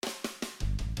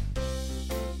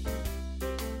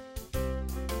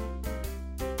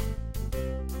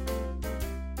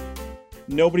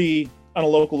nobody on a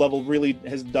local level really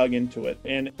has dug into it.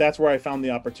 And that's where I found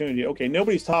the opportunity. Okay,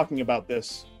 nobody's talking about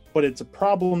this, but it's a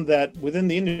problem that within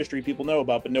the industry people know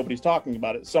about, but nobody's talking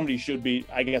about it. Somebody should be.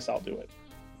 I guess I'll do it.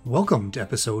 Welcome to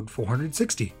episode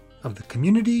 460 of the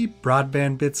Community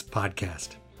Broadband Bits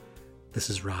podcast. This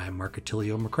is Ryan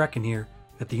Marcatilio McCracken here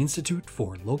at the Institute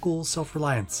for Local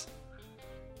Self-Reliance.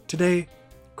 Today,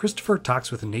 Christopher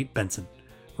talks with Nate Benson,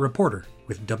 a reporter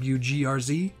with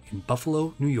WGRZ in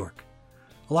Buffalo, New York,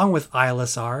 along with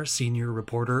ILSR senior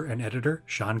reporter and editor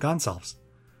Sean Gonsalves.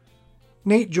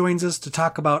 Nate joins us to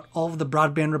talk about all of the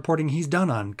broadband reporting he's done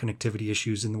on connectivity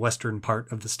issues in the western part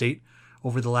of the state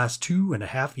over the last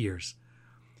 2.5 years.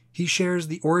 He shares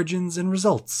the origins and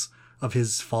results of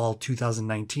his fall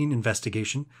 2019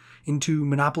 investigation into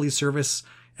monopoly service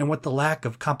and what the lack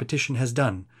of competition has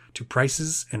done to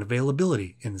prices and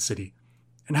availability in the city,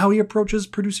 and how he approaches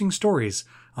producing stories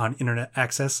on internet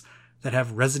access that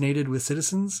have resonated with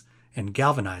citizens and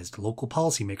galvanized local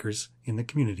policymakers in the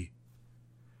community.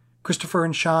 Christopher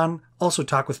and Sean also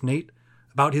talk with Nate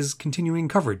about his continuing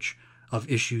coverage of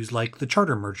issues like the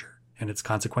charter merger and its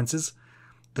consequences,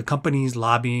 the company's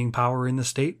lobbying power in the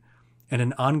state, and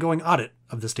an ongoing audit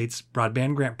of the state's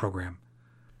broadband grant program.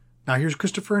 Now here's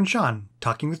Christopher and Sean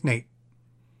talking with Nate.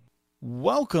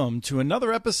 Welcome to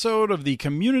another episode of the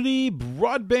Community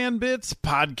Broadband Bits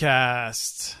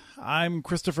podcast. I'm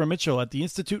Christopher Mitchell at the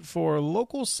Institute for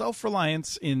Local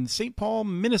Self-Reliance in St. Paul,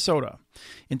 Minnesota.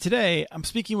 And today I'm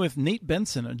speaking with Nate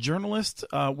Benson, a journalist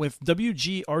with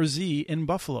WGRZ in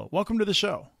Buffalo. Welcome to the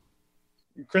show.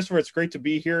 Christopher, it's great to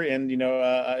be here. And,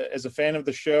 as a fan of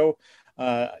the show,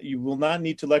 you will not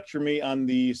need to lecture me on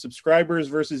the subscribers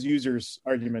versus users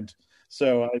argument.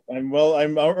 So I'm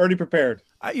already prepared.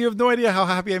 You have no idea how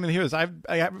happy I'm to hear this.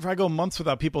 I go months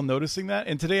without people noticing that.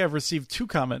 And today I've received 2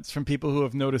 comments from people who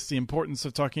have noticed the importance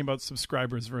of talking about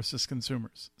subscribers versus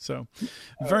consumers. So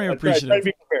very appreciative. Try to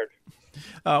be prepared.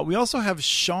 We also have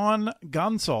Sean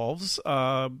Gonsalves,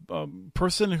 a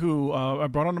person who I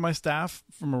brought onto my staff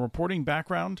from a reporting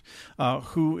background,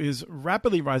 who is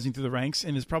rapidly rising through the ranks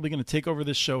and is probably going to take over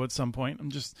this show at some point.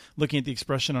 I'm just looking at the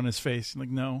expression on his face. I'm like,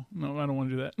 no, I don't want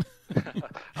to do that.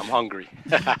 I'm hungry.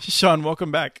 Sean,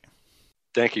 welcome back.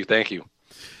 Thank you.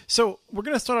 So we're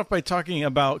going to start off by talking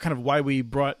about kind of why we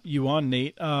brought you on,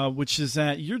 Nate, which is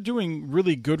that you're doing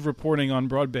really good reporting on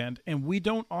broadband, and we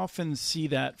don't often see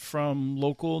that from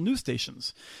local news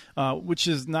stations, which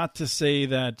is not to say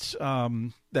that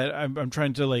that I'm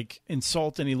trying to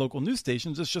insult any local news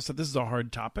stations. It's just that this is a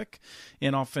hard topic,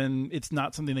 and often it's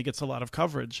not something that gets a lot of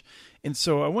coverage. And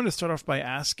so I want to start off by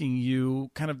asking you,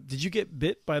 did you get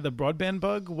bit by the broadband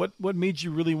bug? What made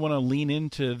you really want to lean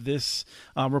into this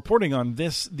reporting on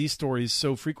these stories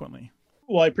so frequently?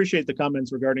 Well, I appreciate the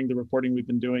comments regarding the reporting we've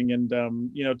been doing. And,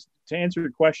 to answer your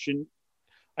question,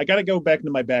 I got to go back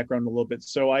into my background a little bit.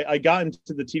 So I got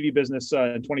into the TV business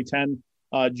in 2010,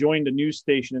 joined a news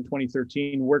station in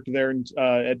 2013, worked there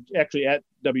at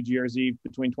WGRZ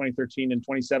between 2013 and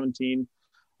 2017.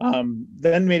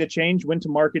 Then made a change, went to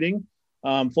marketing.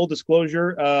 Full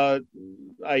disclosure,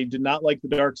 I did not like the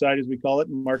dark side, as we call it.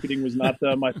 Marketing was not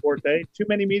my forte. Too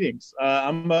many meetings.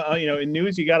 In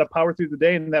news, you got to power through the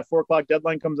day, and that 4:00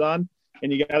 deadline comes on,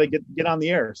 and you got to get on the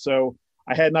air. So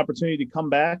I had an opportunity to come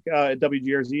back at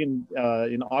WGRZ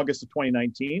in August of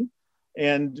 2019.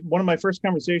 And one of my first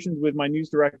conversations with my news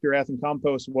director, Athen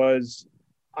Campos, was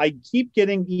I keep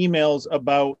getting emails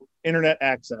about internet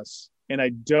access, and I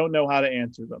don't know how to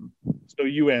answer them. So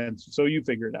you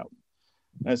figure it out.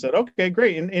 And I said, okay,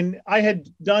 great. And I had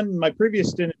done my previous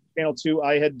stint at Channel 2.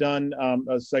 I had done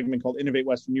a segment called Innovate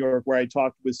Western New York, where I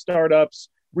talked with startups,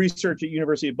 research at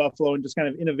University of Buffalo, and just kind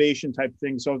of innovation type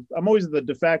things. So I'm always the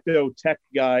de facto tech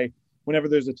guy. Whenever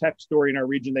there's a tech story in our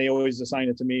region, they always assign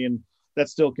it to me. And that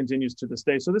still continues to this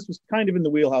day. So this was kind of in the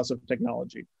wheelhouse of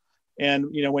technology. And,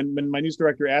 when my news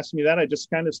director asked me that, I just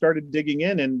kind of started digging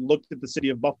in and looked at the city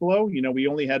of Buffalo. We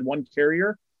only had one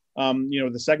carrier,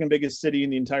 the second biggest city in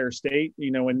the entire state,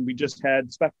 and we just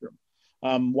had Spectrum.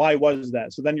 Why was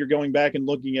that? So then you're going back and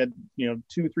looking at,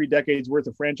 2-3 decades worth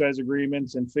of franchise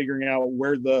agreements and figuring out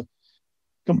where the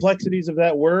complexities of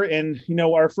that were. And,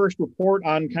 our first report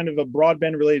on kind of a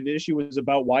broadband related issue was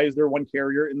about why is there one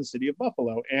carrier in the city of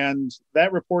Buffalo? And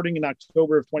that reporting in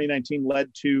October of 2019 led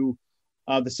to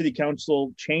the city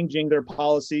council changing their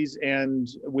policies. And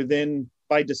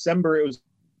by December, it was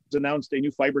announced a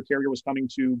new fiber carrier was coming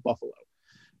to Buffalo.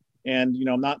 And,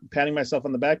 I'm not patting myself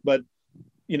on the back, but,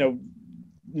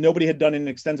 nobody had done an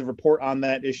extensive report on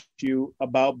that issue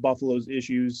about Buffalo's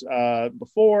issues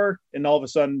before. And all of a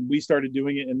sudden we started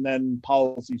doing it, and then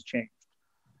policies changed.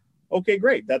 Okay,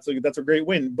 great. That's a great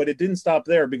win. But it didn't stop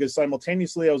there, because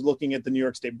simultaneously I was looking at the New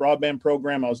York State broadband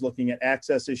program. I was looking at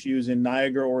access issues in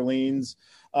Niagara, Orleans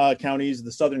counties,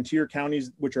 the southern tier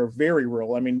counties, which are very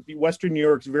rural. I mean, Western New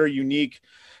York is very unique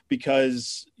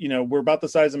because, we're about the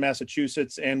size of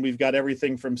Massachusetts, and we've got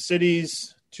everything from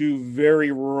cities to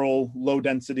very rural, low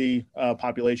density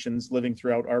populations living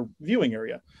throughout our viewing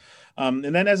area. And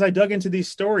then as I dug into these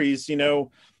stories,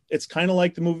 it's kind of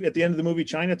like the movie at the end of the movie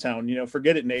Chinatown.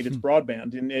 Forget it, Nate. It's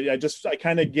broadband, and I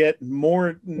kind of get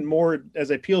more and more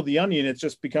as I peel the onion. It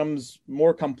just becomes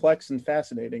more complex and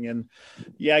fascinating. And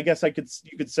yeah, I guess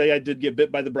you could say I did get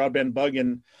bit by the broadband bug,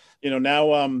 and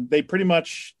now they pretty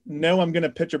much know I'm going to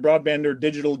pitch a broadband or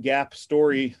digital gap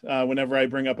story whenever I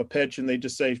bring up a pitch, and they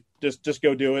just say just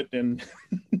go do it, and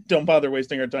don't bother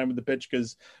wasting our time with the pitch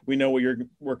because we know what you're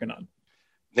working on.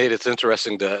 Nate, it's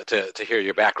interesting to hear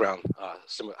your background.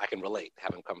 I can relate,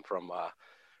 having come from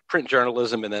print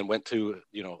journalism and then went to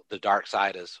the dark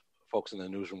side, as folks in the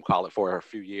newsroom call it, for a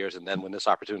few years, and then when this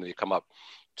opportunity come up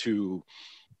to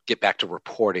get back to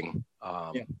reporting,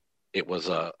 it was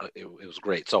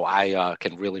great. So I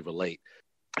can really relate.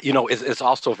 It's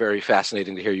also very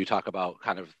fascinating to hear you talk about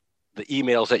kind of the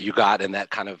emails that you got, and that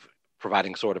kind of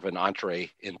providing sort of an entree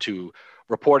into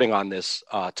reporting on this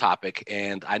topic.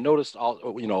 And I noticed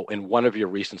in one of your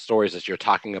recent stories that you're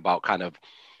talking about kind of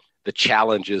the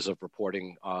challenges of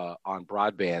reporting on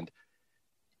broadband.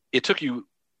 It took you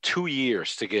 2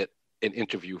 years to get an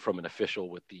interview from an official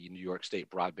with the New York State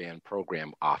Broadband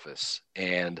Program Office.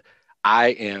 And I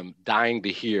am dying to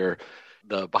hear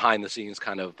the behind the scenes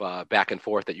kind of back and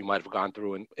forth that you might have gone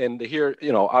through, and to hear,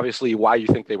 obviously why you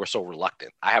think they were so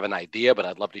reluctant. I have an idea, but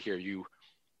I'd love to hear you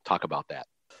talk about that.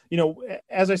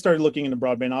 As I started looking into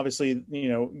broadband, obviously,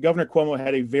 Governor Cuomo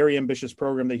had a very ambitious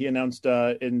program that he announced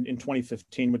in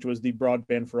 2015, which was the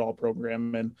Broadband for All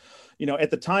program. And,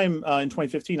 at the time in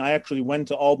 2015, I actually went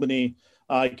to Albany.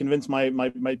 I convinced my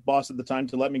boss at the time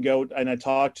to let me go. And I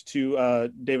talked to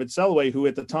David Sellaway, who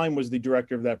at the time was the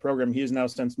director of that program. He has now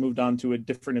since moved on to a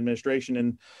different administration.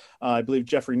 And I believe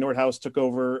Jeffrey Nordhaus took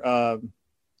over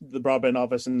the broadband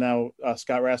office, and now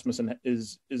Scott Rasmussen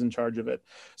is in charge of it.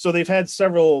 So they've had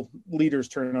several leaders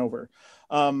turn over.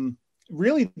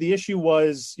 Really, the issue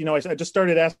was, I just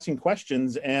started asking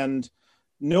questions, and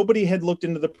nobody had looked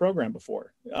into the program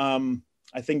before.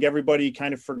 I think everybody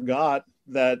kind of forgot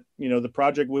that, the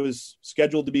project was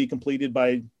scheduled to be completed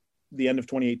by the end of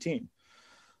 2018.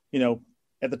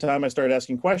 At the time I started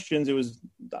asking questions, it was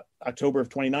October of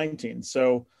 2019.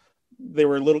 So they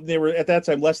were at that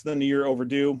time less than a year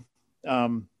overdue.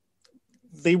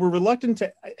 They were reluctant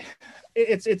to.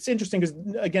 It's interesting because,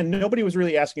 again, nobody was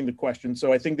really asking the question.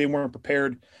 So I think they weren't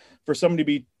prepared for somebody to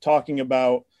be talking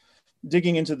about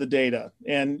digging into the data.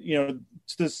 And,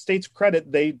 to the state's credit,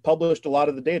 they published a lot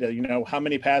of the data, how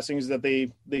many passings that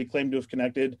they claimed to have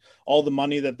connected, all the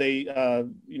money that they,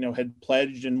 had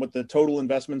pledged, and what the total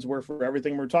investments were for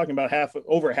everything. We're talking about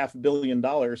over $500 million.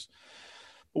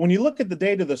 But when you look at the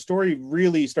data, the story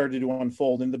really started to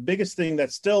unfold. And the biggest thing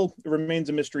that still remains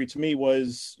a mystery to me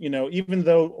was, even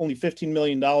though only $15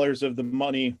 million of the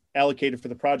money allocated for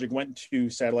the project went to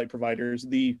satellite providers,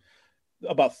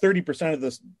 about 30% of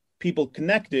the people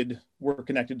connected were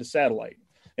connected to satellite.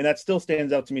 And that still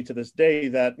stands out to me to this day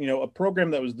that, a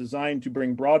program that was designed to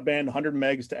bring broadband 100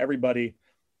 megs to everybody,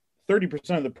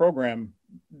 30% of the program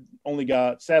only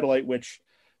got satellite, which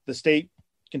the state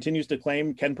continues to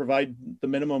claim can provide the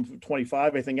minimum of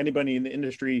 25. I think anybody in the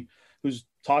industry who's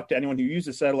talked to anyone who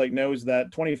uses satellite knows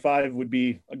that 25 would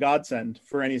be a godsend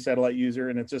for any satellite user.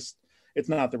 And it's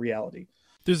not the reality.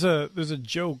 There's a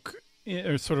joke,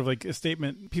 or sort of like a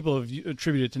statement people have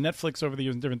attributed to Netflix over the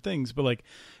years and different things, but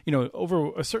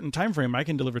over a certain time frame, I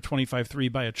can deliver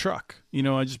 25.3 by a truck.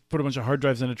 I just put a bunch of hard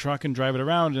drives in a truck and drive it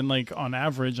around, and on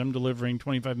average, I'm delivering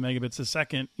 25 megabits a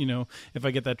second. If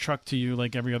I get that truck to you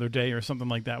every other day or something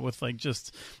like that, with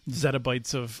just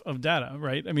zettabytes of data,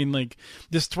 right? I mean,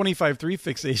 this 25.3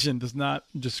 fixation does not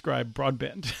describe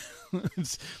broadband.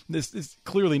 This is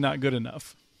clearly not good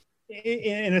enough.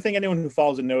 And I think anyone who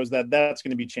follows it knows that that's going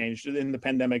to be changed. And the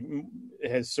pandemic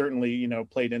has certainly,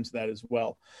 played into that as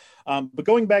well. But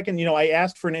going back and, I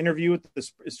asked for an interview at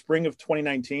the spring of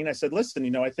 2019. I said,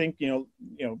 listen, I think,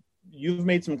 you've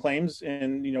made some claims,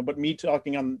 and, but me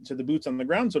talking to the boots on the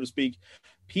ground, so to speak,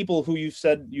 people who you've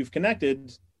said you've connected,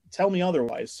 tell me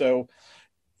otherwise. So,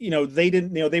 they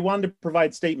didn't, they wanted to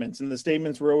provide statements, and the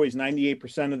statements were always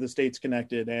 98% of the states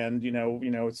connected. And,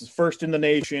 it's first in the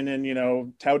nation,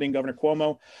 and, touting Governor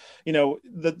Cuomo,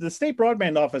 the state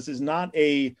broadband office is not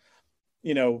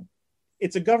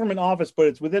it's a government office, but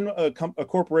it's within a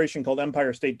corporation called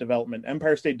Empire State Development.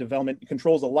 Empire State Development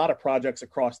controls a lot of projects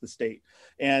across the state.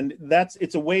 And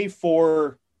it's a way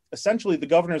for essentially the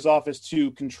governor's office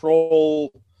to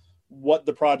control what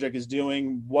the project is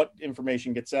doing, what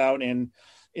information gets out. And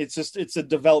it's a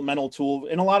developmental tool.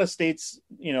 In a lot of states,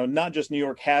 not just New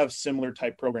York, have similar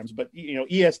type programs, but,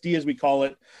 ESD, as we call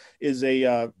it, is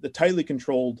the tightly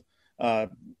controlled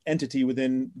entity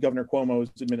within Governor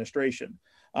Cuomo's administration.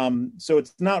 So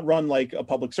it's not run like a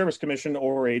public service commission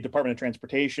or a Department of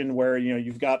Transportation where,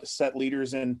 you've got set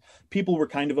leaders and people were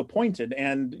kind of appointed.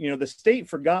 And, the state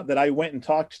forgot that I went and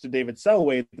talked to David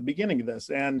Selway at the beginning of this.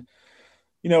 And,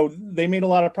 they made a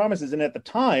lot of promises. And at the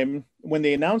time when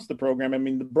they announced the program, I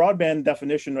mean, the broadband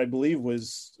definition, I believe,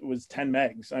 was 10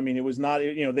 megs. I mean, it was not,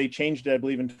 they changed it, I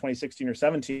believe, in 2016 or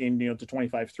 17, to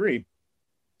 25.3.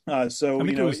 So I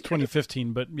think it was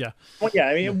 2015, but yeah. Well, yeah,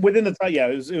 I mean, within the time,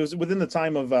 it was within the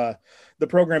time of the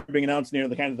program being announced,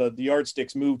 the kind of the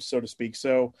yardsticks moved, so to speak.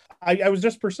 So I was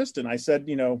just persistent. I said,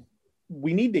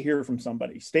 we need to hear from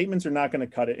somebody. Statements are not going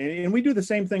to cut it, and we do the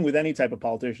same thing with any type of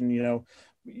politician.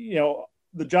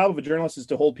 The job of a journalist is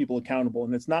to hold people accountable,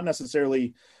 and it's not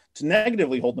necessarily to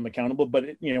negatively hold them accountable, but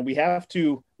we have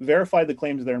to verify the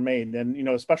claims that are made, and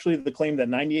especially the claim that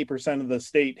 98% of the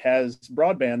state has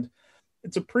broadband.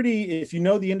 It's if you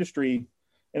know the industry,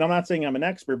 and I'm not saying I'm an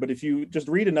expert, but if you just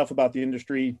read enough about the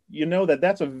industry, that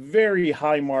that's a very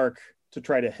high mark to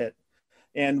try to hit.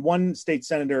 And one state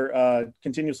senator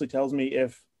continuously tells me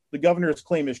if the governor's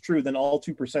claim is true, then all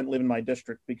 2% live in my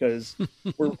district because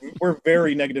we're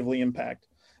very negatively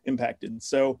impacted.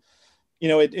 So,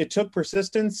 it took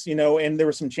persistence, and there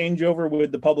was some changeover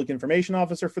with the public information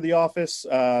officer for the office.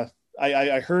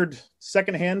 I heard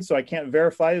secondhand, so I can't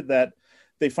verify that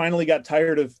they finally got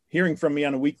tired of hearing from me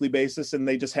on a weekly basis and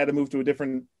they just had to move to a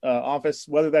different office.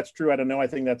 Whether that's true, I don't know. I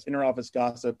think that's inter-office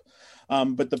gossip.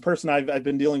 But the person I've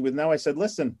been dealing with now, I said,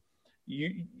 listen,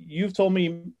 you've told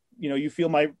me, you feel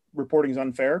my reporting is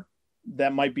unfair.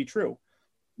 That might be true.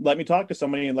 Let me talk to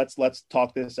somebody and let's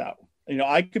talk this out.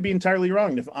 I could be entirely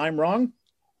wrong. If I'm wrong,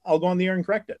 I'll go on the air and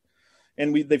correct it.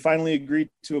 And they finally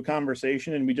agreed to a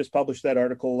conversation, and we just published that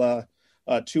article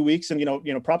 2 weeks.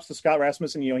 And, props to Scott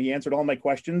Rasmussen. He answered all my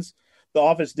questions. The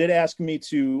office did ask me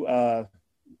to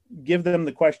give them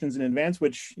the questions in advance,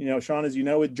 which, Sean, as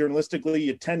journalistically,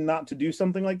 you tend not to do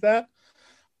something like that.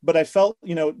 But I felt,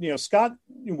 Scott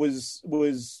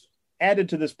was added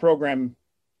to this program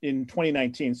in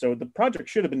 2019. So the project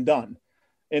should have been done.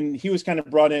 And he was kind of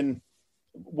brought in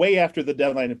way after the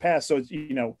deadline had passed. So,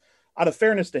 out of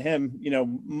fairness to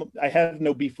him, I have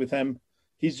no beef with him.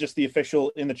 He's just the official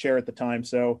in the chair at the time.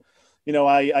 So,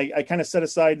 I kind of set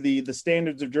aside the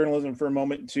standards of journalism for a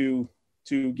moment to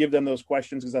give them those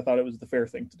questions because I thought it was the fair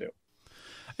thing to do.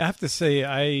 I have to say,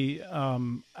 I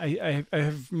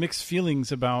have mixed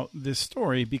feelings about this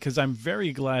story because I'm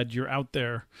very glad you're out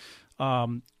there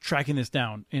tracking this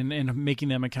down and making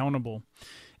them accountable.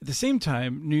 At the same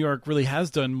time, New York really has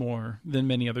done more than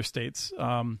many other states.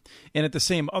 And at the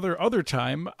same other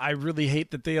time, I really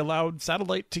hate that they allowed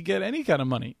satellite to get any kind of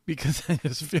money because I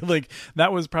just feel like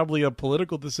that was probably a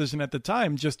political decision at the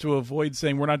time just to avoid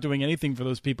saying we're not doing anything for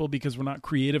those people because we're not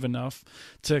creative enough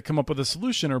to come up with a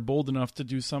solution or bold enough to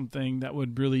do something that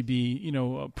would really be,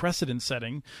 a precedent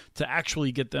setting to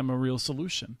actually get them a real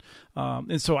solution.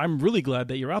 And so I'm really glad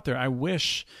that you're out there. I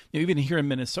wish, even here in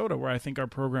Minnesota, where I think our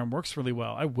program works really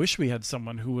well, I wish we had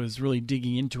someone who was really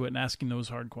digging into it and asking those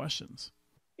hard questions.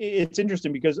 It's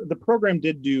interesting because the program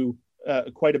did do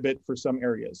quite a bit for some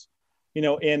areas,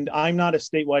 and I'm not a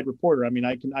statewide reporter. I mean,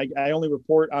 I only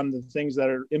report on the things that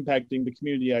are impacting the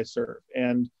community I serve.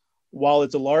 And while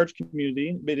it's a large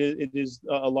community, it is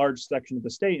a large section of the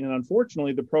state. And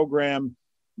unfortunately, the program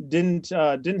didn't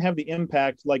have the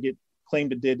impact like it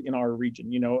claimed it did in our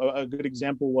region. A good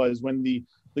example was when the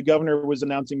governor was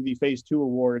announcing the phase 2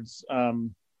 awards,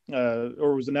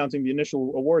 or was announcing the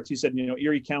initial awards. He said,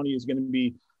 Erie County is going to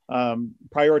be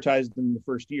prioritized in the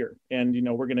first year. And,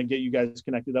 we're going to get you guys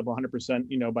connected up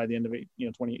 100%, by the end of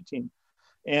 2018.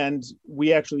 And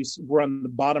we actually were on the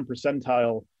bottom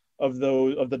percentile of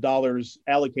the dollars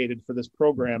allocated for this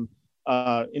program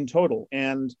in total.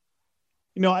 And,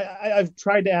 I've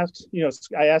tried to ask,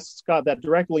 I asked Scott that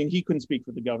directly, and he couldn't speak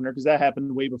for the governor because that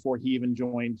happened way before he even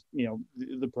joined,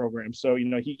 the program. So,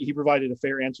 he provided a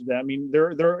fair answer to that. I mean,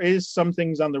 there is some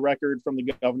things on the record from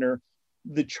the governor.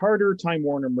 The Charter Time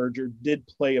Warner merger did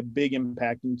play a big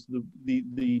impact into the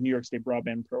New York State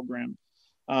broadband program.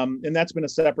 And that's been a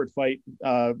separate fight,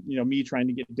 me trying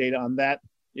to get data on that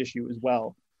issue as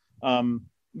well.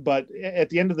 But at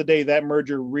the end of the day, that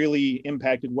merger really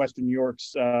impacted Western New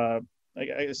York's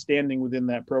standing within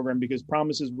that program, because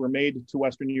promises were made to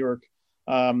Western New York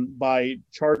by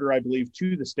charter, I believe,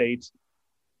 to the state.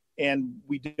 And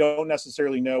we don't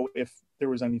necessarily know if there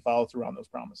was any follow through on those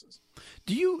promises.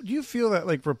 Do you feel that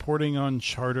like reporting on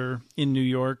charter in New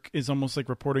York is almost like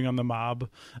reporting on the mob?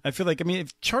 I feel like,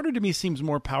 if charter to me seems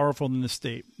more powerful than the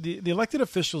state. The elected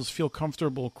officials feel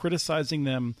comfortable criticizing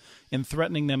them and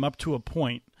threatening them up to a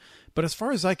point. But as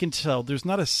far as I can tell, there's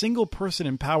not a single person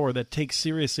in power that takes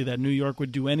seriously that New York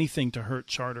would do anything to hurt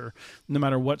charter, no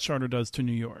matter what charter does to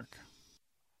New York.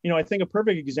 I think a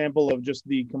perfect example of just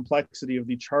the complexity of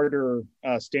the charter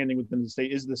standing within the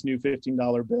state is this new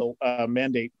 $15 bill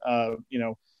mandate,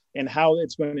 and how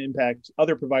it's going to impact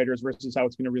other providers versus how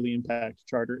it's going to really impact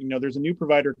charter. There's a new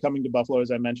provider coming to Buffalo, as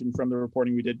I mentioned from the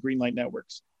reporting we did, Greenlight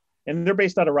Networks. And they're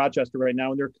based out of Rochester right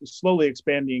now, and they're slowly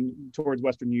expanding towards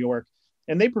Western New York.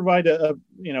 And they provide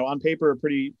on paper, a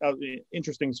pretty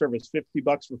interesting service,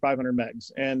 $50 for 500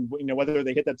 megs. And, whether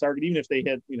they hit that target, even if they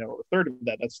hit, a third of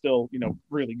that, that's still,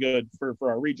 really good for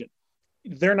our region.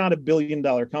 They're not $1 billion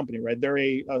company, right? They're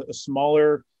a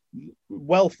smaller,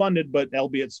 well-funded, but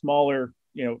albeit smaller,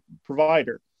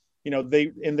 provider.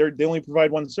 They only provide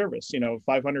one service, $500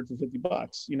 for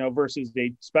 $50, versus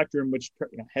a Spectrum, which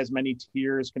has many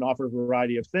tiers, can offer a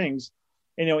variety of things.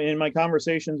 And, in my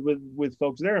conversations with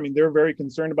folks there, they're very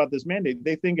concerned about this mandate.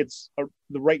 They think it's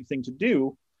the right thing to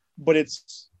do, but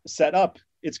it's set up.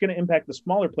 It's going to impact the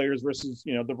smaller players versus,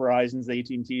 the Verizons, the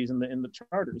AT&Ts, and the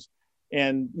charters.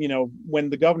 And, when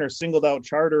the governor singled out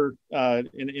charter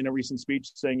in a recent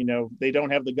speech saying, they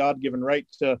don't have the God-given right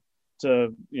to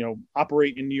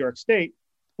operate in New York State.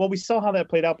 Well, we saw how that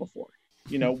played out before,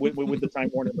 with the Time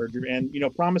Warner merger. And,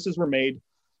 promises were made.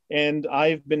 And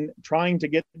I've been trying to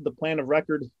get the plan of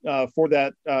record for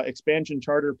that expansion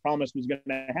charter promise was going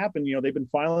to happen. They've been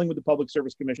filing with the Public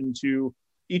Service Commission to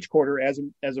each quarter as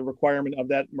a requirement of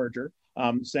that merger,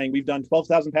 saying we've done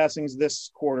 12,000 passings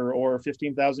this quarter or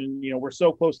 15,000. We're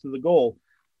so close to the goal.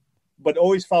 But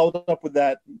always followed up with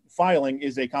that filing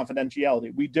is a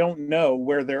confidentiality. We don't know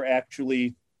where they're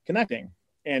actually connecting.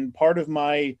 And part of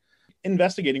my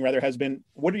investigating has been,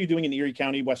 what are you doing in Erie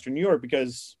County, Western New York?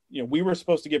 Because, we were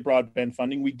supposed to get broadband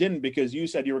funding. We didn't, because you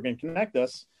said you were going to connect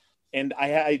us. And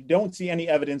I don't see any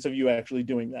evidence of you actually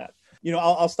doing that.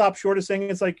 I'll stop short of saying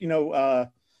it's like,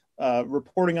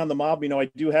 reporting on the mob.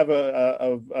 I do have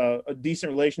a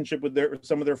decent relationship with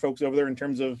some of their folks over there in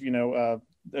terms of, a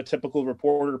typical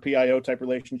reporter PIO type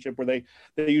relationship where they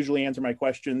usually answer my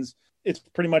questions. It's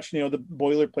pretty much, the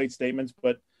boilerplate statements,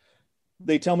 but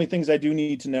they tell me things I do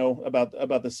need to know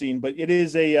about the scene. But it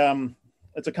is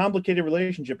it's a complicated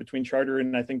relationship between charter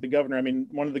and I think the governor.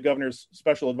 One of the governor's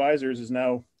special advisors is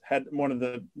now had one of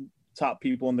the top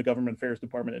people in the government affairs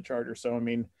department at charter. So,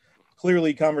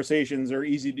 clearly conversations are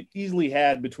easily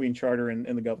had between charter and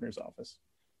the governor's office.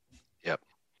 Yep.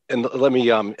 And let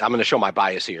me, I'm going to show my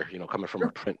bias here, coming from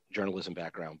a print journalism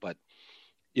background, but,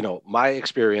 my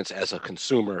experience as a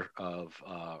consumer of,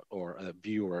 or a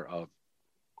viewer of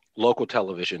local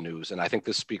television news, and I think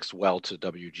this speaks well to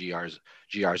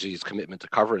WGRZ's commitment to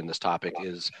covering this topic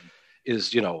is,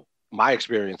 my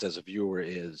experience as a viewer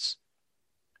is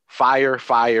fire,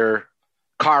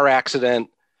 car accident,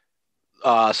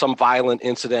 some violent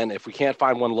incident. If we can't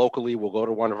find one locally, we'll go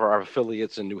to one of our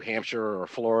affiliates in New Hampshire or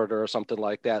Florida or something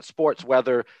like that. Sports,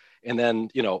 weather, and then,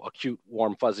 a cute,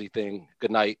 warm, fuzzy thing.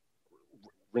 Good night,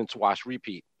 rinse, wash,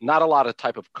 repeat. Not a lot of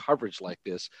type of coverage like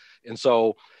this. And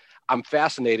so I'm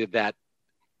fascinated that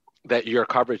your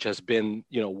coverage has been,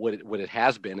 what it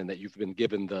has been, and that you've been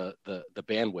given the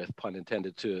bandwidth, pun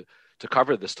intended, to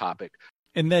cover this topic.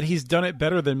 And that he's done it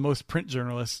better than most print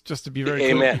journalists, just to be very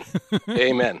Amen. clear.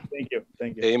 Amen. Thank you.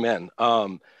 Amen.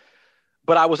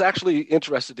 But I was actually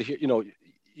interested to hear,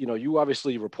 you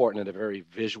obviously report in a very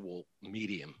visual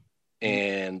medium,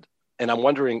 and I'm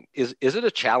wondering, is it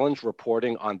a challenge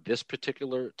reporting on this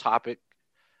particular topic?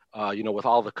 With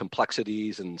all the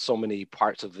complexities and so many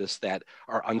parts of this that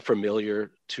are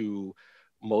unfamiliar to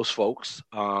most folks.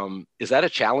 Is that a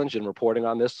challenge in reporting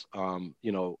on this?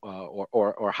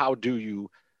 Or how do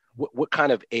you, what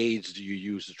kind of aids do you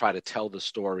use to try to tell the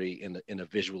story in a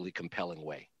visually compelling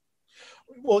way?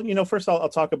 Well, first I'll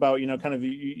talk about, kind of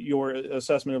your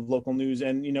assessment of local news.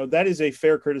 And, that is a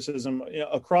fair criticism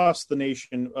across the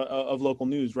nation of local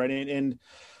news, right? And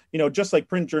just like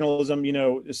print journalism,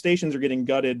 stations are getting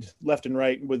gutted left and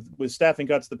right with staffing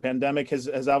cuts. The pandemic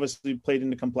has obviously played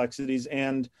into complexities.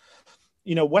 And,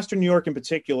 Western New York in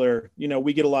particular,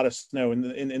 we get a lot of snow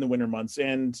in the winter months.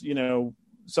 And,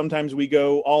 sometimes we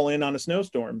go all in on a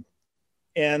snowstorm.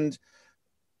 And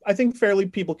I think fairly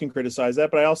people can criticize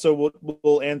that. But I also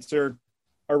will answer,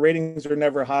 our ratings are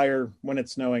never higher when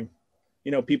it's snowing.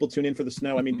 People tune in for the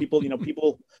snow. I mean, people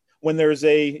when there's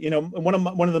one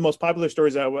of the most popular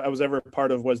stories I was ever a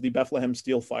part of was the Bethlehem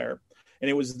Steel Fire. And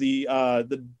it was the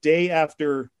day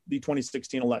after the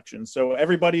 2016 election. So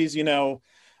everybody's, they're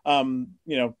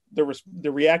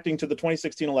reacting to the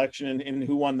 2016 election and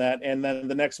who won that. And then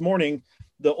the next morning,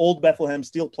 the old Bethlehem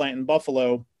steel plant in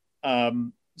Buffalo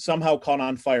somehow caught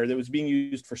on fire. That was being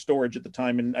used for storage at the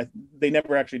time. And they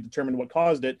never actually determined what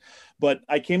caused it. But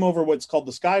I came over what's called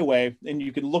the Skyway, and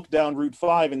you could look down Route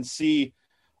 5 and see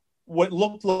what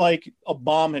looked like a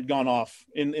bomb had gone off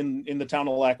in the town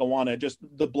of Lackawanna. Just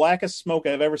the blackest smoke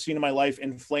I've ever seen in my life,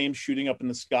 and flames shooting up in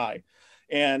the sky.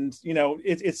 And,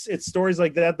 it's stories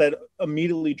like that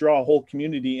immediately draw a whole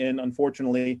community in,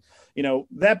 unfortunately.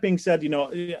 That being said,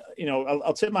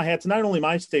 I'll tip my hat to not only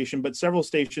my station, but several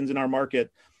stations in our market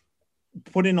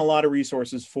put in a lot of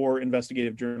resources for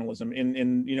investigative journalism.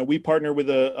 And we partner with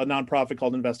a nonprofit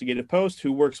called Investigative Post,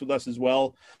 who works with us as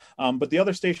well. But the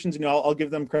other stations, I'll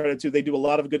give them credit too. They do a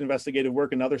lot of good investigative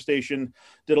work. Another station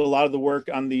did a lot of the work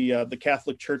on the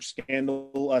Catholic Church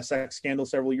scandal, sex scandal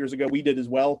several years ago. We did as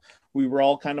well. We were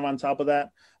all kind of on top of that.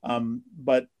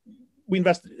 But we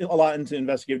invest a lot into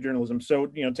investigative journalism. So,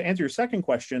 to answer your second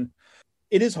question,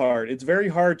 it is hard. It's very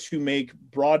hard to make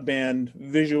broadband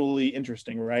visually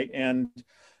interesting, right? And,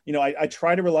 I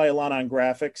try to rely a lot on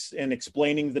graphics and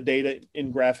explaining the data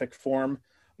in graphic form.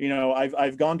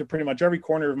 I've gone to pretty much every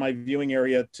corner of my viewing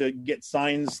area to get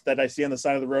signs that I see on the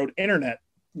side of the road, internet,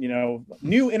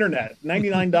 new internet,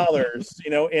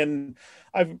 $99, and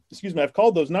I've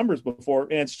called those numbers before,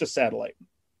 and it's just satellite.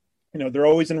 They're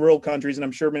always in rural countries, and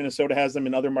I'm sure Minnesota has them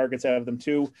and other markets have them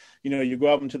too. You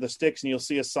go out into the sticks and you'll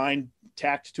see a sign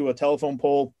tacked to a telephone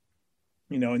pole,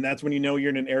 and that's when you're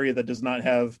in an area that does not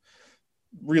have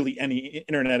really any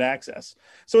internet access.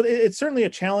 So it's certainly a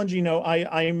challenge.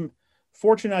 I'm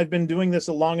fortunate I've been doing this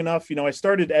long enough. I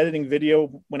started editing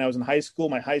video when I was in high school.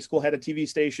 My high school had a TV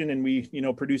station, and we,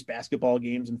 produced basketball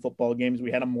games and football games.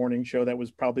 We had a morning show that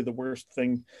was probably the worst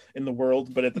thing in the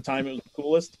world, but at the time it was the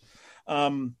coolest.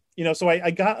 So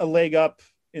I got a leg up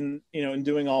in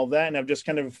doing all of that, and I've just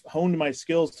kind of honed my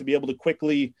skills to be able to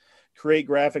quickly create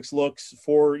graphics looks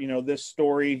for, this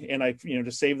story. And I,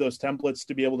 to save those templates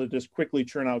to be able to just quickly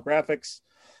churn out graphics.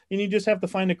 And you just have to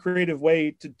find a creative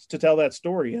way to tell that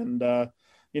story. And,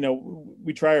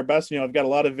 we try our best. I've got a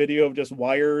lot of video of just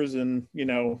wires and,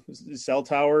 cell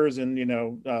towers and,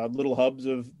 little hubs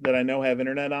that I know have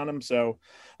internet on them. So,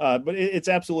 but it's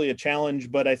absolutely a challenge.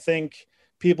 But I think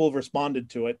people have responded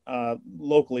to it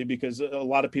locally, because a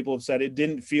lot of people have said it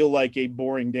didn't feel like a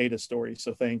boring data story.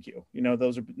 So thank you.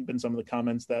 Those have been some of the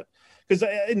comments because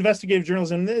investigative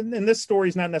journalism, and this story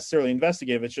is not necessarily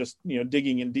investigative. It's just,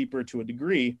 digging in deeper to a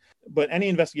degree. But any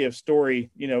investigative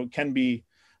story, can be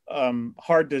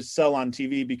hard to sell on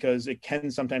TV because it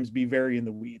can sometimes be very in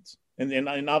the weeds.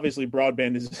 And obviously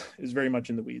broadband is very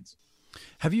much in the weeds.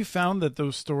 Have you found that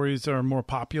those stories are more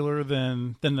popular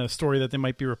than the story that they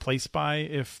might be replaced by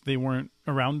if they weren't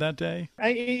around that day?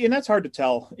 And that's hard to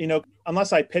tell,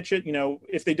 unless I pitch it.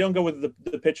 If they don't go with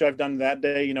the pitch I've done that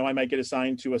day, I might get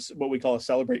assigned to what we call a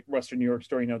Celebrate Western New York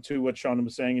story, to what Sean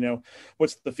was saying,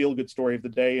 what's the feel-good story of the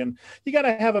day. And you got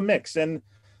to have a mix. And,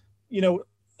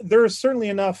 there is certainly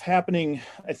enough happening,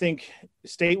 I think,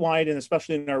 statewide, and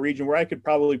especially in our region, where I could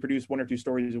probably produce 1 or 2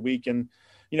 stories a week. And,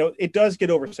 it does get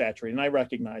oversaturated, and I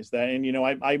recognize that. And,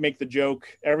 I make the joke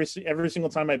every single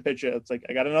time I pitch it. It's like,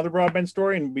 I got another broadband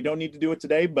story, and we don't need to do it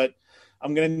today, but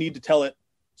I'm going to need to tell it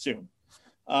soon.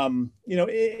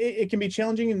 It can be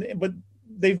challenging, but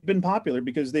they've been popular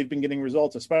because they've been getting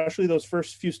results, especially those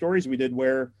first few stories we did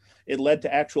where it led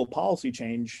to actual policy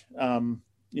change.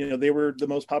 They were the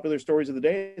most popular stories of the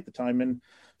day at the time. And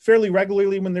fairly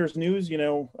regularly when there's news,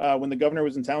 when the governor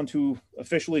was in town to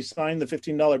officially sign the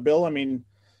 $15 bill,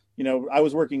 I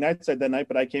was working nightside that night,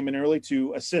 but I came in early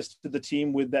to assist the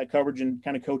team with that coverage and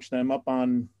kind of coach them up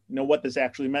on, what this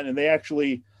actually meant. And they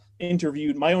actually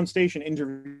my own station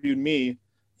interviewed me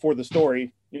for the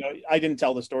story. I didn't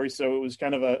tell the story, so it was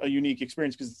kind of a unique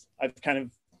experience because I've kind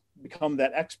of become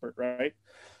that expert, right?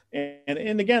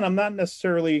 And again, I'm not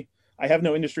necessarily, I have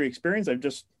no industry experience. I've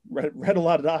just read a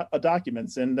lot of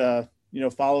documents and,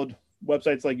 followed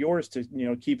websites like yours to,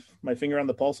 keep my finger on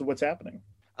the pulse of what's happening.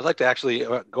 I'd like to actually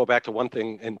go back to one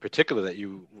thing in particular that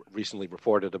you recently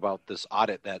reported about this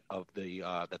audit that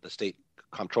the state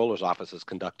comptroller's office is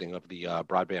conducting of the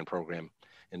broadband program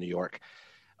in New York.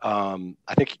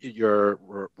 I think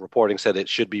your reporting said it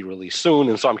should be released soon.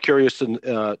 And so I'm curious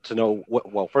to know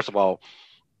first of all,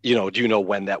 do you know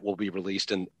when that will be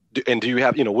released? And do you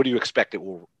have, what do you expect it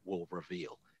will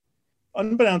reveal?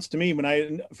 unbeknownst to me, when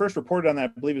I first reported on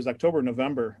that, I believe it was October,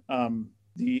 November,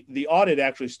 the audit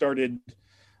actually started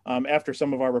after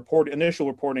some of our initial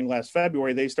reporting last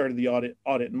February. They started the audit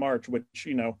in March, which,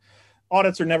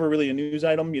 audits are never really a news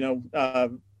item,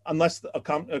 unless a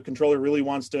controller really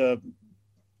wants to.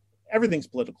 Everything's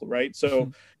political, right?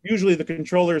 So usually the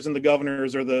controllers and the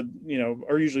governors are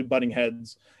usually butting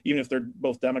heads, even if they're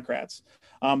both Democrats.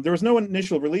 There was no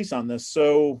initial release on this.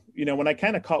 So, when I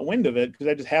kind of caught wind of it, because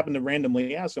I just happened to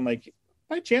randomly ask, I'm like,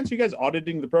 by chance, are you guys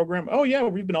auditing the program? Oh yeah,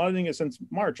 we've been auditing it since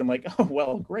March. I'm like, oh,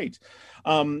 well, great.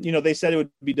 They said it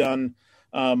would be done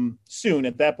soon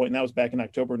at that point. And that was back in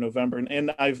October, November.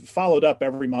 And I've followed up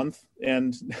every month.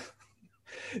 And,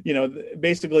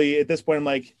 basically at this point, I'm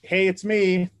like, hey, it's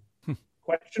me.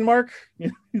 Question mark?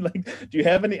 Like, do you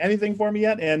have anything for me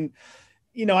yet? And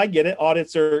I get it.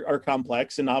 Audits are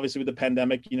complex, and obviously with the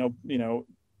pandemic,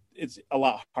 it's a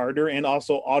lot harder. And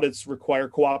also, audits require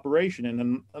cooperation.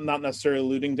 And I'm not necessarily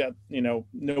alluding to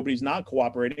nobody's not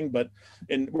cooperating, but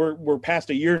we're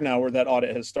past a year now where that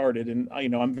audit has started, and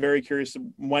I'm very curious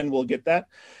when we'll get that.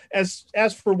 As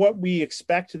for what we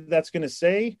expect that's going to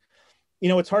say.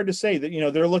 It's hard to say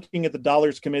that, they're looking at the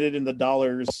dollars committed and the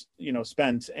dollars,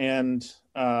 spent and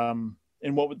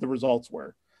what the results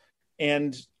were.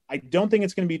 And I don't think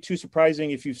it's going to be too surprising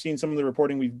if you've seen some of the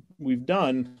reporting we've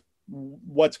done,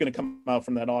 what's going to come out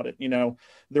from that audit.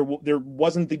 There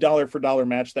wasn't the dollar for dollar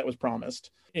match that was promised.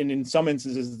 And in some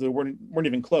instances, they weren't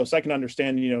even close. I can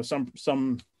understand,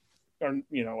 some are,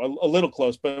 a little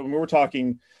close, but when we're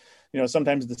talking,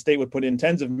 sometimes the state would put in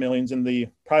tens of millions and the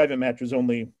private match was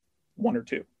only 1 or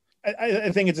 2. I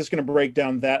think it's just going to break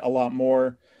down that a lot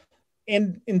more.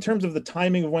 And in terms of the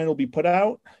timing of when it'll be put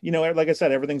out, like I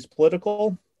said, everything's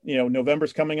political.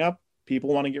 November's coming up.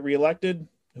 People want to get reelected.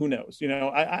 Who knows?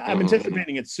 I'm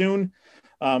anticipating it soon.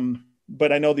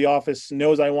 But I know the office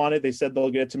knows I want it. They said they'll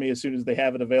get it to me as soon as they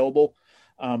have it available.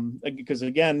 Because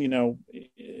again,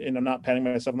 and I'm not patting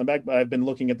myself on the back, but I've been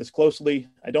looking at this closely.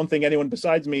 I don't think anyone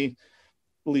besides me,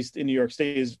 at least in New York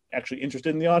State, is actually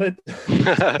interested in the audit.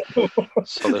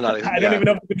 So they're not. I don't even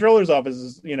know if the controller's office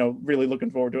is, really looking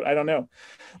forward to it. I don't know,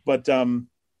 but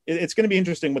it's going to be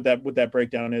interesting what that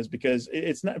breakdown is, because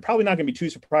it's probably not going to be too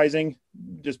surprising,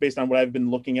 just based on what I've been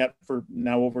looking at for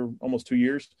now over almost 2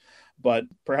 years. But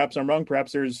perhaps I'm wrong.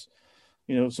 Perhaps there's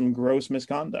some gross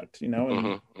misconduct. And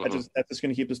that's just going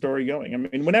to keep the story going. I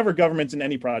mean, whenever government's in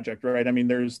any project, right? I mean,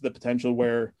 there's the potential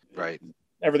where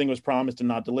everything was promised and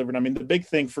not delivered. I mean, the big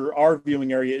thing for our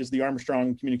viewing area is the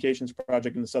Armstrong Communications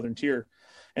Project in the Southern Tier.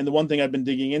 And the one thing I've been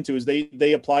digging into is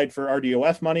they applied for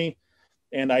RDOF money.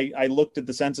 And I looked at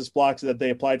the census blocks that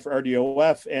they applied for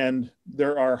RDOF, and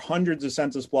there are hundreds of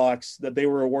census blocks that they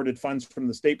were awarded funds from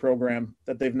the state program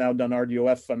that they've now done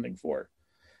RDOF funding for.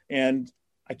 And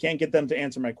I can't get them to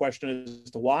answer my question as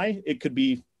to why. It could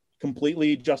be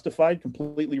completely justified,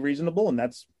 completely reasonable. And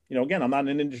that's, again, I'm not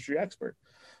an industry expert.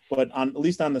 But at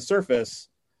least on the surface,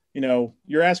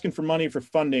 you're asking for money for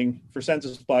funding for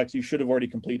census blocks you should have already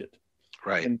completed.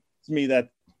 Right. And to me, that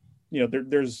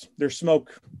there's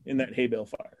smoke in that hay bale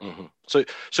fire. Mm-hmm.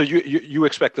 So you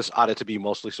expect this audit to be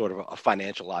mostly sort of a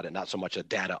financial audit, not so much a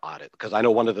data audit? Because I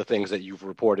know one of the things that you've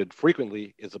reported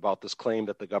frequently is about this claim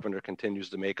that the governor continues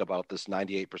to make about this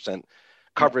 98%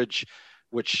 coverage,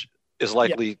 which is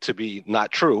likely to be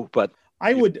not true, but.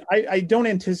 I don't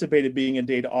anticipate it being a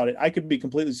data audit. I could be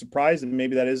completely surprised, and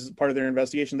maybe that is part of their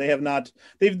investigation. They have not.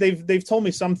 They've told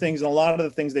me some things, and a lot of the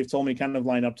things they've told me kind of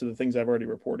line up to the things I've already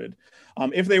reported.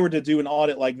 If they were to do an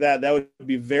audit like that, that would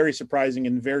be very surprising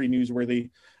and very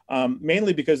newsworthy.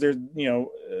 Mainly because there's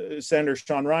Senator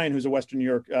Sean Ryan, who's a Western New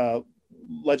York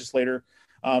legislator,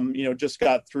 just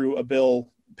got through a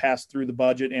bill passed through the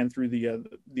budget and through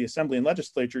the Assembly and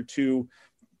Legislature to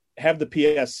have the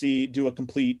PSC do a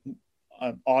complete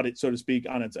audit, so to speak,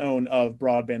 on its own of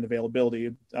broadband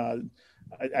availability.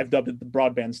 I've dubbed it the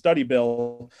broadband study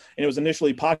bill, and it was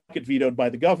initially pocket vetoed by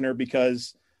the governor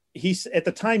because at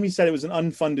the time he said it was an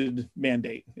unfunded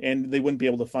mandate and they wouldn't be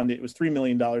able to fund it. It was $3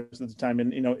 million at the time.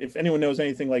 And, if anyone knows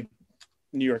anything like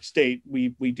New York State, we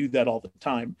do that all the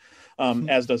time,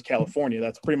 as does California.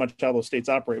 That's pretty much how those states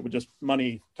operate, with just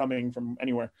money coming from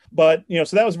anywhere. But,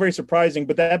 so that was very surprising.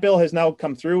 But that bill has now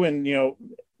come through, and,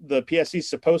 the PSC is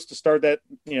supposed to start that,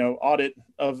 audit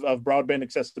of broadband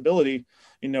accessibility,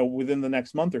 within the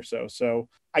next month or so. So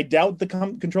I doubt the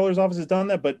controller's office has done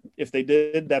that, but if they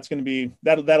did, that's going to be,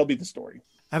 that'll be the story.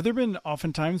 Have there been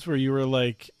often times where you were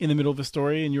like in the middle of a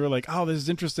story and you were like, oh, this is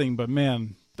interesting, but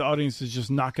man, the audience is just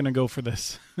not going to go for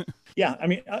this? Yeah. I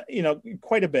mean,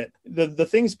 quite a bit. The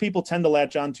things people tend to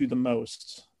latch onto the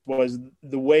most was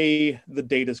the way the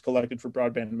data is collected for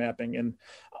broadband mapping. And,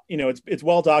 it's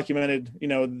well documented,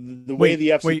 the way the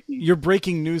FCC... Wait, you're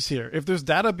breaking news here. If there's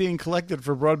data being collected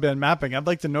for broadband mapping, I'd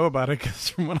like to know about it, because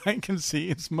from what I can see,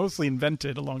 it's mostly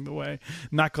invented along the way,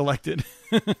 not collected.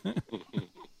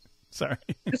 Sorry.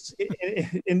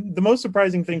 And the most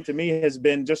surprising thing to me has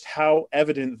been just how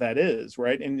evident that is,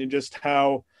 right? And just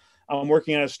how I'm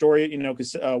working on a story,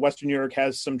 because Western New York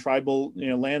has some tribal,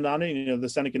 land on it. The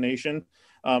Seneca Nation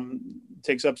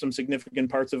takes up some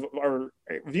significant parts of our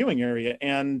viewing area.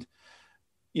 And,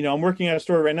 I'm working on a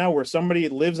story right now where somebody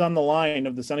lives on the line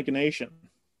of the Seneca Nation.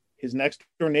 His next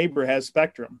door neighbor has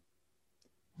Spectrum.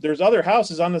 There's other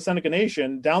houses on the Seneca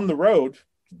Nation down the road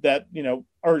that,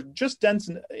 are just dense,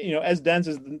 as dense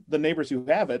as the neighbors who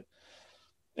have it.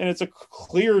 And it's a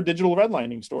clear digital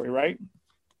redlining story, right?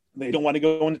 They don't want to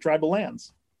go into tribal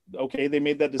lands. Okay, they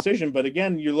made that decision, but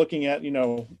again, you're looking at,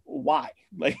 why?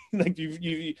 Like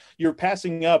you're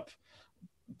passing up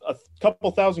a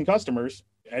couple thousand customers.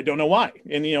 I don't know why.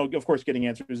 And, of course, getting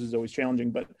answers is always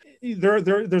challenging, but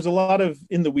there's a lot of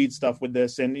in the weeds stuff with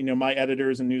this. And, my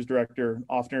editors and news director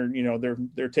often,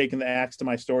 they're taking the axe to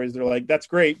my stories. They're like, that's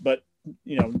great, but,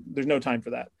 there's no time for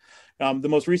that. The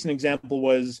most recent example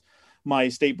was my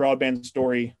state broadband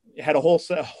story. It had a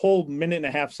whole minute and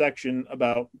a half section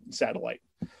about satellite.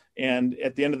 And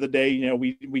at the end of the day,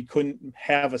 we couldn't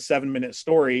have a 7-minute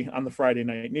story on the Friday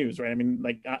night news, right? I mean,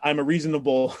 like, I'm a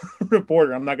reasonable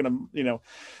reporter. I'm not going to,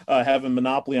 have a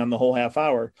monopoly on the whole half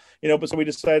hour, but so we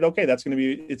decided, okay, that's going to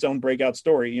be its own breakout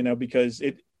story, because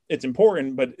it's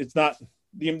important, but it's not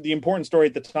the important story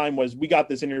at the time was we got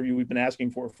this interview we've been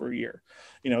asking for a year,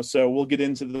 so we'll get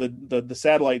into the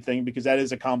satellite thing because that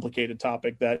is a complicated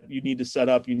topic that you need to set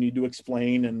up, you need to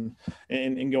explain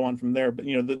and go on from there. But,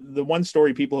 the one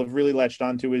story people have really latched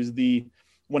onto is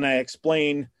when I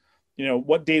explain,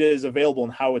 what data is available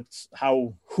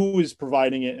and who is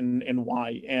providing it and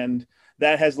why. And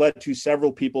that has led to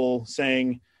several people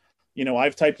saying,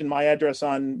 I've typed in my address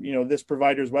on, this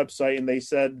provider's website and they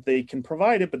said they can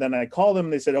provide it, but then I call them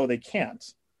and they said, oh, they can't,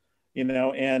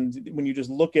 and when you just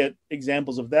look at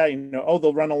examples of that,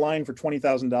 they'll run a line for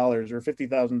 $20,000 or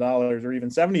 $50,000 or even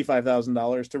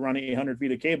 $75,000 to run 800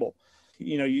 feet of cable.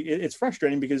 It's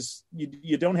frustrating because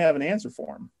you don't have an answer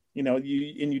for them.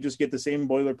 You just get the same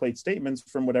boilerplate statements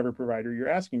from whatever provider you're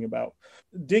asking about.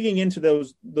 Digging into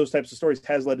those types of stories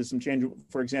has led to some change.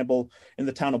 For example, in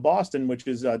the town of Boston, which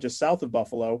is just south of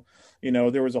Buffalo,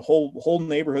 there was a whole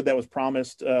neighborhood that was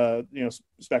promised,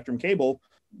 Spectrum cable,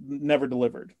 never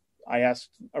delivered. I asked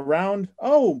around,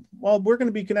 oh, well, we're going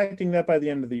to be connecting that by the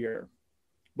end of the year.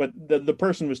 But the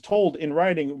person was told in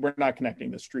writing, we're not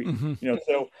connecting the street. Mm-hmm.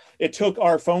 So it took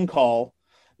our phone call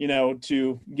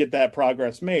to get that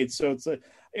progress made. So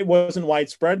it wasn't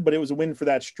widespread, but it was a win for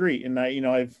that street. And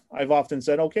I've often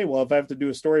said, okay, well, if I have to do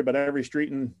a story about every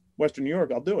street in Western New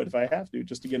York, I'll do it if I have to,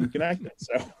 just to get them connected.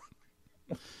 So,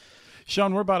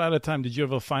 Sean, we're about out of time. Did you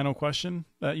have a final question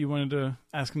that you wanted to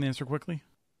ask and answer quickly?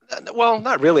 Well,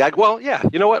 not really. Yeah.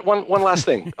 You know what? One last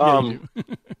thing.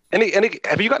 Any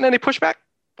have you gotten any pushback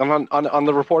on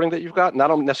the reporting that you've gotten? I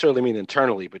don't necessarily mean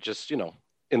internally, but just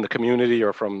in the community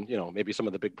or from, maybe some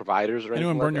of the big providers or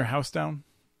anyone anything burn like your that? house down?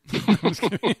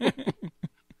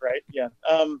 Right. Yeah.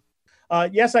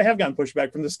 Yes, I have gotten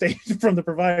pushback from the state, from the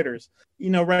providers,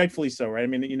 rightfully so. Right. I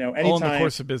mean, anytime. All in the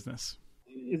course of business.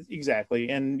 Exactly.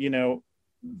 And,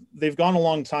 they've gone a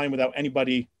long time without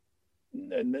anybody,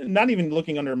 not even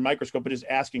looking under a microscope, but just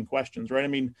asking questions. Right. I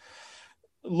mean,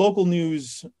 local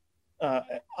news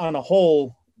on a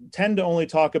whole tend to only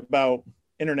talk about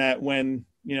internet when,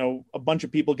 a bunch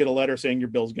of people get a letter saying your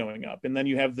bill's going up. And then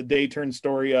you have the day turn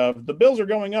story of the bills are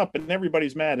going up and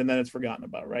everybody's mad. And then it's forgotten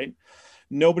about, right?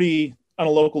 Nobody on a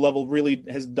local level really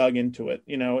has dug into it,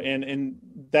 and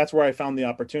that's where I found the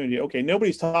opportunity. Okay,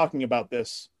 nobody's talking about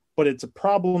this, but it's a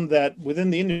problem that within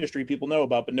the industry people know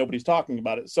about, but nobody's talking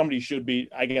about it. Somebody should be,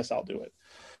 I guess I'll do it.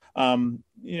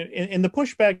 In the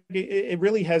pushback, it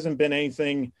really hasn't been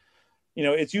anything.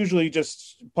 It's usually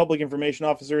just public information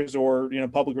officers or,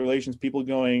 public relations people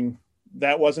going,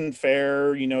 that wasn't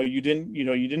fair. You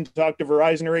didn't talk to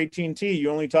Verizon or AT&T. You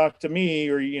only talked to me,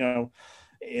 or,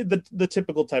 the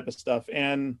typical type of stuff.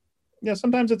 And,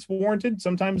 sometimes it's warranted.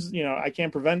 Sometimes, I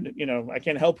can't prevent, I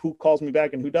can't help who calls me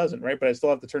back and who doesn't. Right. But I still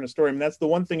have to turn a story. I mean, that's the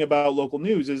one thing about local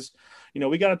news is,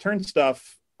 we got to turn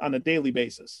stuff on a daily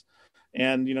basis.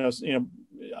 And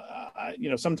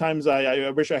sometimes I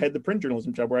wish I had the print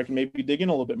journalism job where I can maybe dig in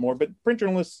a little bit more. But print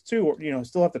journalists too,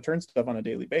 still have to turn stuff on a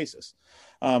daily basis.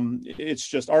 It's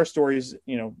just our stories,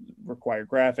 require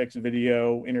graphics,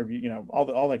 video, interview,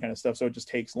 all that kind of stuff. So it just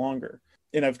takes longer.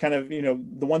 And I've kind of,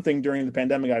 the one thing during the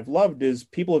pandemic I've loved is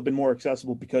people have been more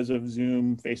accessible because of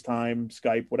Zoom, FaceTime,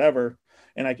 Skype, whatever.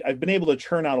 And I've been able to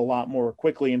churn out a lot more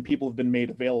quickly, and people have been made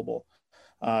available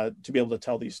to be able to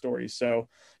tell these stories. So,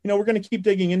 we're going to keep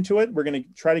digging into it. We're going to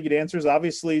try to get answers.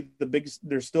 Obviously,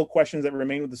 there's still questions that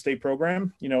remain with the state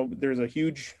program. There's a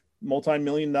huge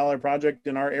multi-million-dollar project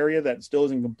in our area that still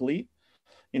isn't complete.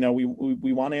 We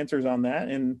want answers on that.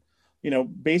 And,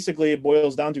 basically it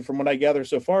boils down to, from what I gather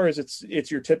so far, is it's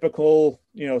your typical,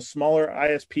 smaller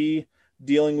ISP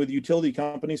dealing with utility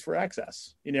companies for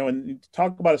access, and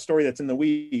talk about a story that's in the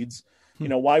weeds.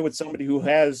 Why would somebody who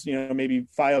has, maybe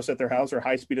FiOS at their house or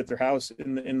high speed at their house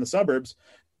in the suburbs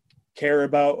care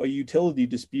about a utility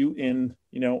dispute in,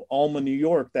 Alma, New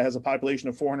York, that has a population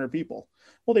of 400 people?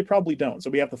 Well, they probably don't. So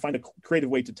we have to find a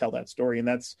creative way to tell that story. And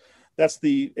that's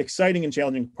the exciting and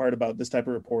challenging part about this type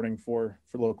of reporting for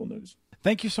local news.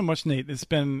 Thank you so much, Nate. It's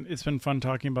been fun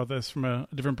talking about this from a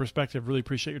different perspective. Really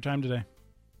appreciate your time today.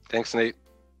 Thanks, Nate.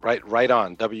 Right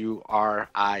on.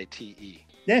 WRITE.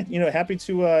 Yeah, happy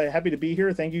to be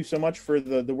here. Thank you so much for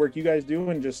the work you guys do,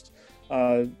 and just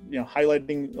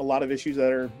highlighting a lot of issues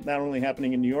that are not only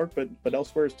happening in New York but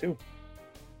elsewhere too.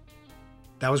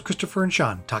 That was Christopher and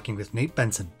Sean talking with Nate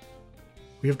Benson.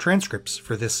 We have transcripts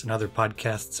for this and other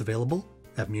podcasts available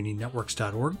at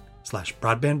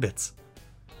muninetworks.org/broadbandbits.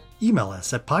 Email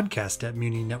us at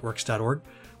podcast@muninetworks.org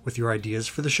with your ideas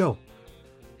for the show.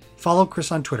 Follow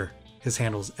Chris on Twitter. His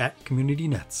handle's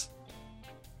 @CommunityNets.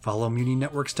 Follow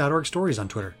muninetworks.org stories on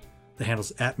Twitter. The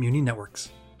handle's @muninetworks.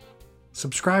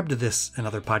 Subscribe to this and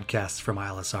other podcasts from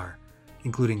ILSR,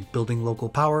 including Building Local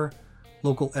Power,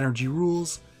 Local Energy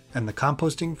Rules, and the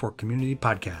Composting for Community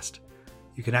podcast.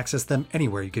 You can access them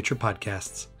anywhere you get your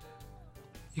podcasts.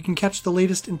 You can catch the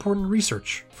latest important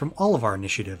research from all of our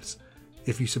initiatives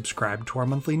if you subscribe to our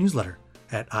monthly newsletter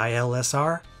at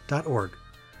ilsr.org.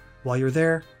 While you're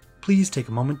there, please take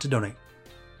a moment to donate.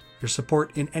 Your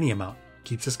support in any amount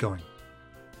keeps us going.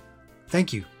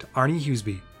 Thank you to Arnie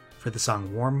Hughesby for the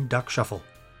song Warm Duck Shuffle,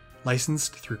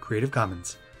 licensed through Creative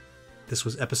Commons. This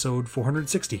was episode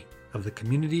 460 of the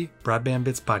Community Broadband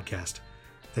Bits podcast.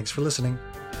 Thanks for listening.